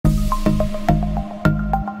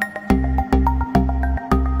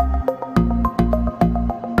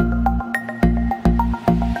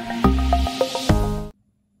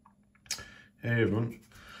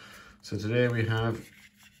So today we have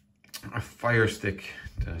a Firestick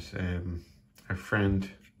that a friend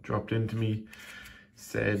dropped into me,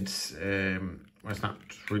 said well, it's not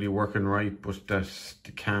really working right, but that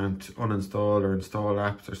they can't uninstall or install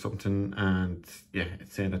apps or something, and yeah,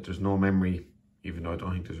 it's saying that there's no memory, even though I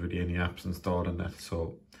don't think there's really any apps installed on that.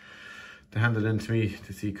 So they handed it in to me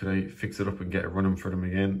to see could I fix it up and get it running for them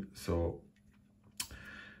again. So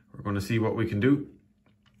we're going to see what we can do.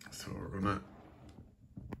 So we're going to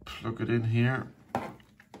plug it in here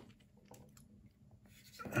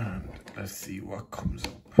and let's see what comes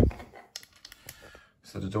up.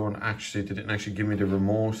 So they didn't actually give me the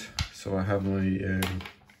remote. So I have my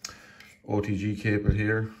OTG cable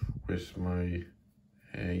here with my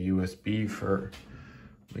USB for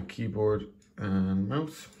my keyboard and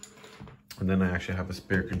mouse. And then I actually have a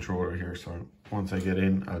spare controller here. So once I get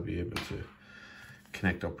in, I'll be able to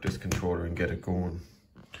connect up this controller and get it going.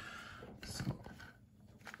 So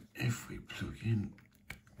if we plug in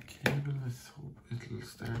the cable, let's hope it'll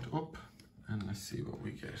start up and let's see what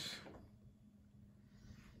we get.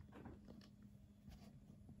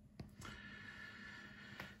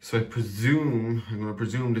 So I'm going to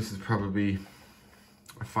presume this is probably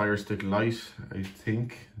a Firestick Lite, I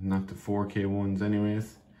think, not the 4K ones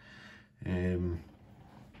anyways.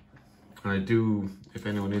 I do, if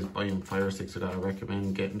anyone is buying Firesticks, I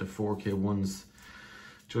recommend getting the 4K ones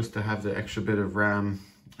just to have the extra bit of RAM,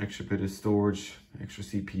 extra bit of storage, extra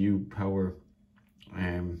CPU power.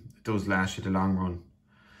 It does last you the long run.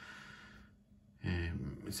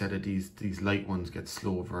 Instead of these light ones get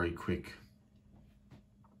slow very quick.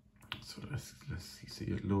 So let's see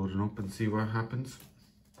it loading up and see what happens.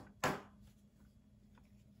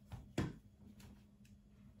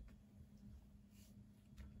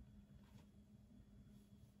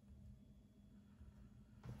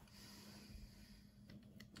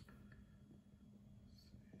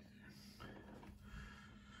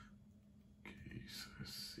 Okay, so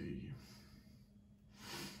let's see.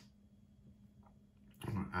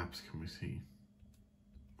 What apps can we see?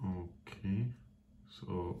 Okay,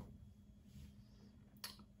 so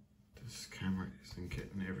this camera isn't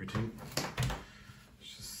getting everything.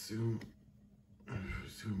 Let's just zoom out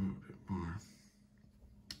a bit more.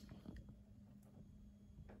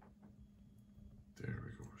 There we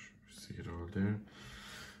go, see it all there.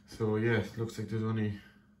 So yeah, it looks like there's only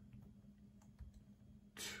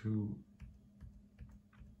two.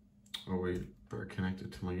 Oh wait, better connect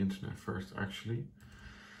it to my internet first actually.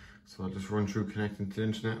 So I'll just run through connecting to the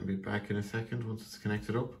internet and be back in a second once it's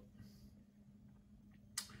connected up.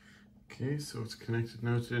 Okay, so it's connected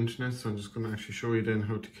now to the internet, so I'm just going to actually show you then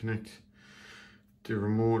how to connect the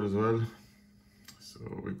remote as well. So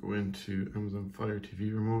we go into Amazon Fire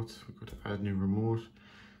TV remote, we go to add new remote.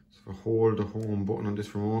 So if I hold the home button on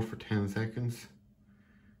this remote for 10 seconds,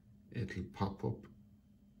 it'll pop up.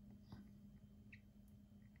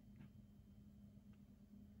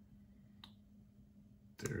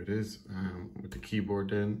 There it is, with the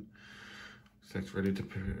keyboard then, select ready to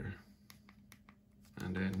pair,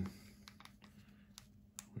 and then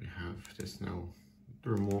we have this now,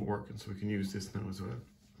 the remote working, so we can use this now as well.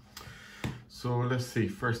 So let's see,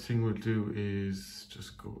 first thing we'll do is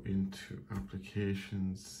just go into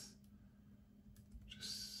applications,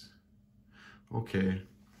 okay,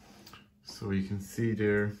 so you can see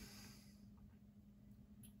there,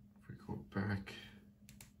 if we go back,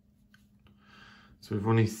 so we've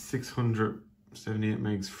only 678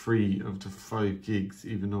 megs free of the 5 gigs,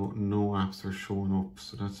 even though no apps are showing up.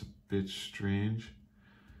 So that's a bit strange.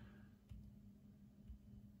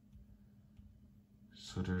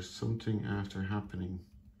 So there's something after happening.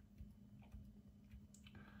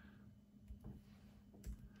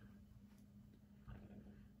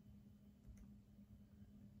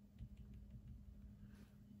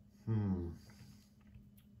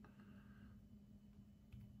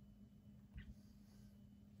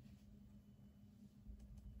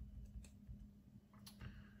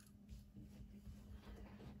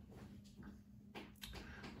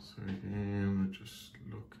 So again, let's just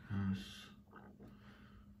look at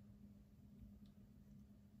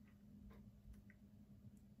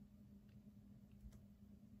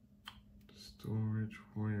storage.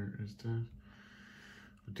 Where is that?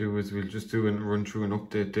 We'll just do and run through an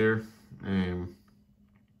update there, and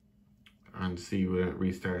see when it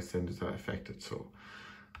restarts, then does that affect it. So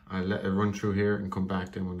I'll let it run through here and come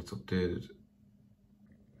back then when it's updated.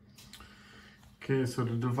 Okay, so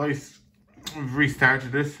the device, we've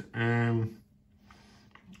restarted it.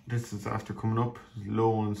 This is after coming up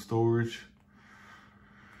low on storage.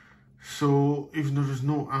 So even though there's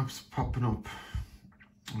no apps popping up,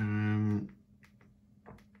 it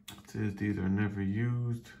says these are never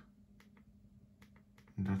used.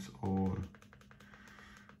 and that's all.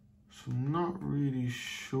 So I'm not really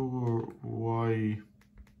sure why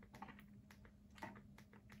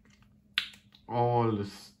all the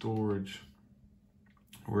storage,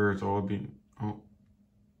 where it's all been, oh,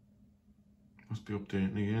 must be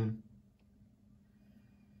updating again.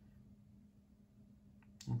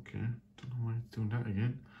 Okay, don't know why it's doing that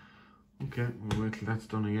again. Okay, we'll wait till that's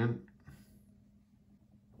done again.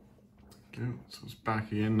 Okay, so it's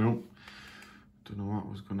back again now. Don't know what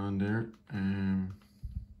was going on there.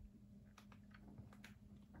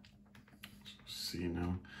 See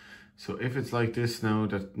now. So if it's like this now,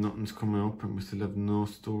 that nothing's coming up and we still have no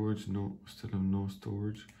storage, no, still have no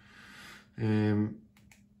storage.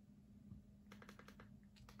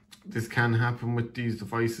 This can happen with these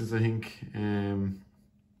devices, I think. And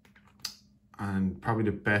probably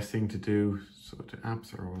the best thing to do, so the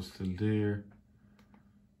apps are all still there.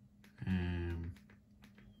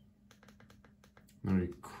 Now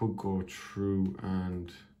you could go through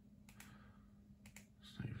and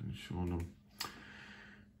it's not even showing them.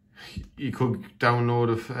 You could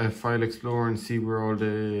download a file explorer and see where all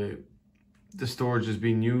the storage is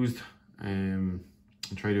being used, and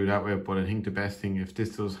try to do it that way. But I think the best thing, if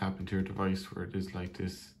this does happen to your device where it is like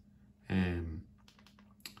this,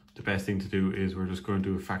 the best thing to do is we're just going to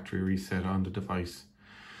do a factory reset on the device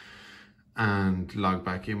and log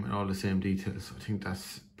back in with all the same details. So I think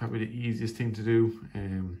that's probably the easiest thing to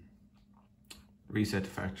do. Reset the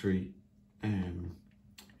factory,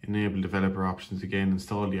 enable developer options again,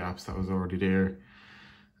 install the apps that was already there,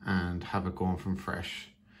 and have it going from fresh.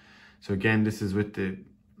 So again, this is with the,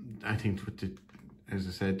 I think with the, as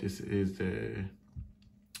I said, this is the,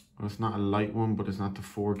 well, it's not a light one, but it's not the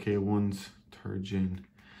 4K ones, 3rd gen.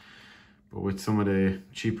 But with some of the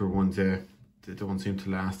cheaper ones, they don't seem to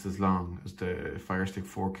last as long as the Firestick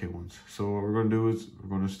 4K ones. So what we're going to do is we're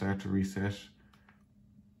going to start to reset.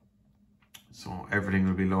 So everything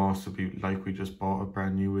will be lost. It'll be like we just bought it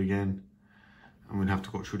brand new again, and we'll have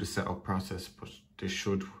to go through the setup process. But this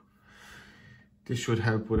should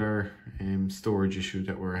help with our storage issue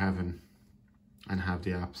that we're having, and have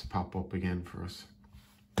the apps pop up again for us.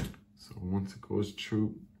 So once it goes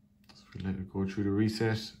through, so we let it go through the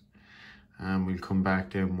reset, and we'll come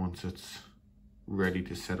back then once it's ready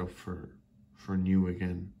to set up for new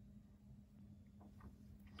again.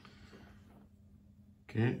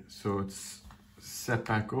 Okay, so it's set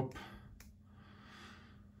back up.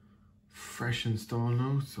 Fresh install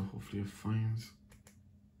now, so hopefully it finds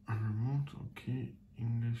a remote. Okay,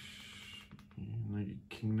 English, United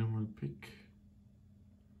Kingdom will pick.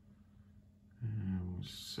 And we'll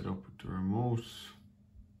set up with the remote.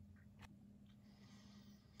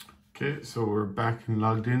 Okay, so we're back and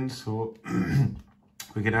logged in, so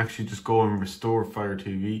we can actually just go and restore Fire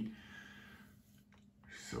TV.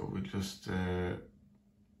 So we'll just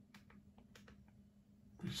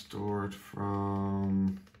restore it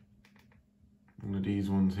from one of these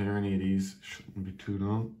ones here. Any of these shouldn't be too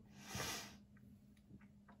long.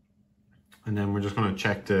 And then we're just going to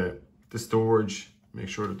check the storage, make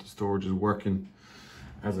sure that the storage is working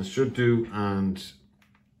as it should do, and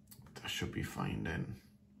that should be fine then.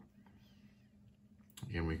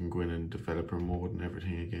 Again, we can go in developer mode and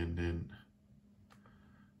everything again then.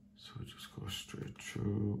 So just go straight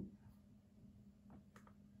through.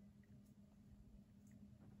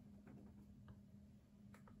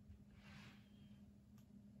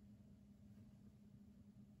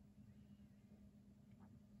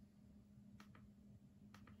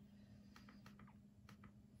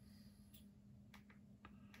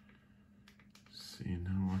 See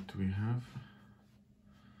now, what do we have?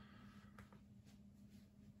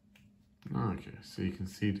 Okay, so you can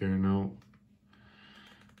see there now,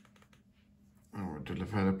 we're the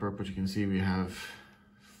developer, but you can see we have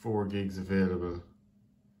 4 gigs available.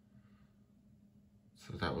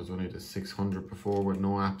 So that was only the 600 before with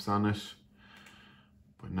no apps on it.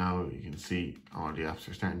 But now you can see all the apps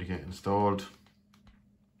are starting to get installed.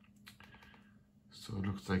 So it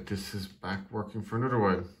looks like this is back working for another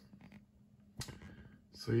while.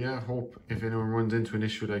 So yeah, I hope if anyone runs into an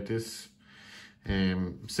issue like this,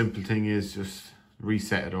 simple thing is just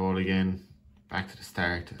reset it all again, back to the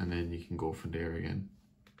start, and then you can go from there again.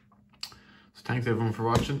 So thanks everyone for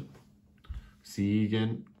watching. See you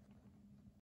again.